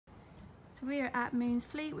So we are at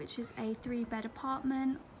Moonsfleet, which is a 3-bed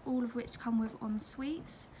apartment, all of which come with en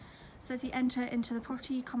suites. So as you enter into the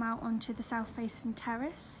property, you come out onto the south facing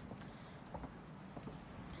terrace.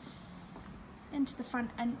 Into the front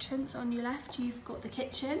entrance on your left, you've got the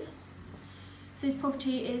kitchen. So this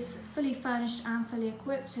property is fully furnished and fully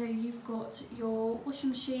equipped. So you've got your washing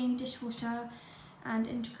machine, dishwasher, and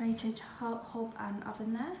integrated hob and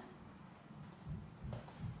oven there.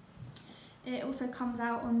 It also comes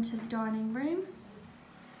out onto the dining room.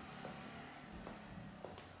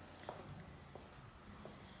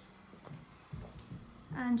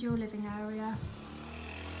 And your living area.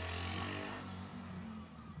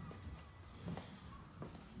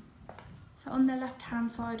 So on the left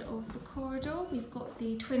hand side of the corridor, we've got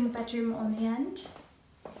the twin bedroom on the end.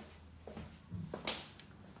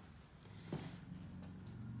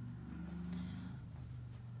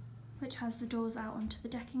 Which has the doors out onto the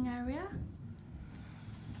decking area.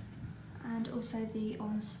 And also the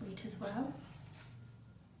ensuite as well.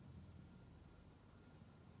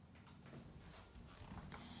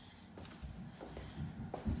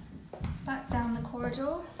 Back down the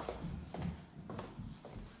corridor.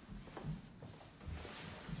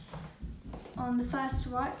 On the first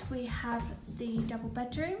right, we have the double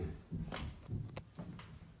bedroom.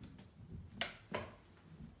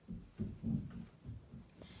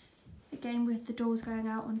 Again with the doors going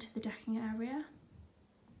out onto the decking area.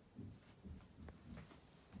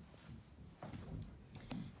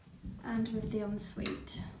 And with the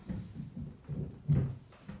ensuite.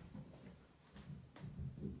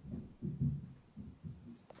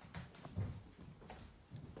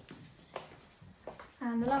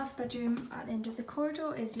 And the last bedroom at the end of the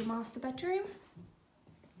corridor is your master bedroom.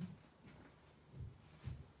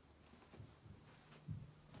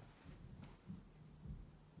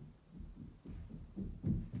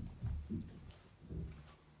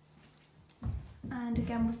 And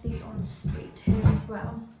again with the ensuite here as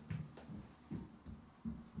well.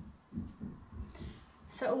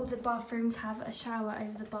 So all the bathrooms have a shower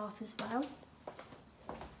over the bath as well.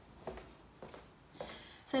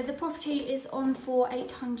 So the property is on for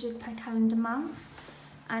 £800 per calendar month,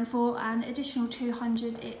 and for an additional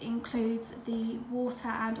 £200 it includes the water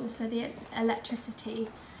and also the electricity.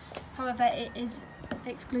 However, it is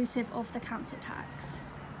exclusive of the council tax.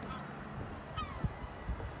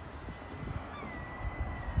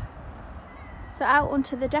 So out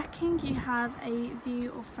onto the decking you have a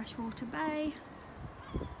view of Freshwater Bay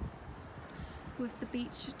with the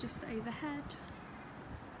beach just overhead.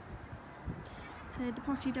 So the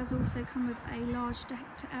property does also come with a large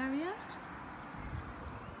decked area.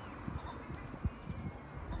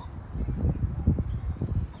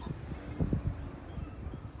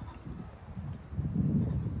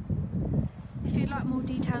 If you'd like more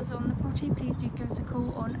details on the property, please do give us a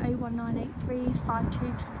call on 01983 52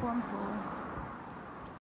 114.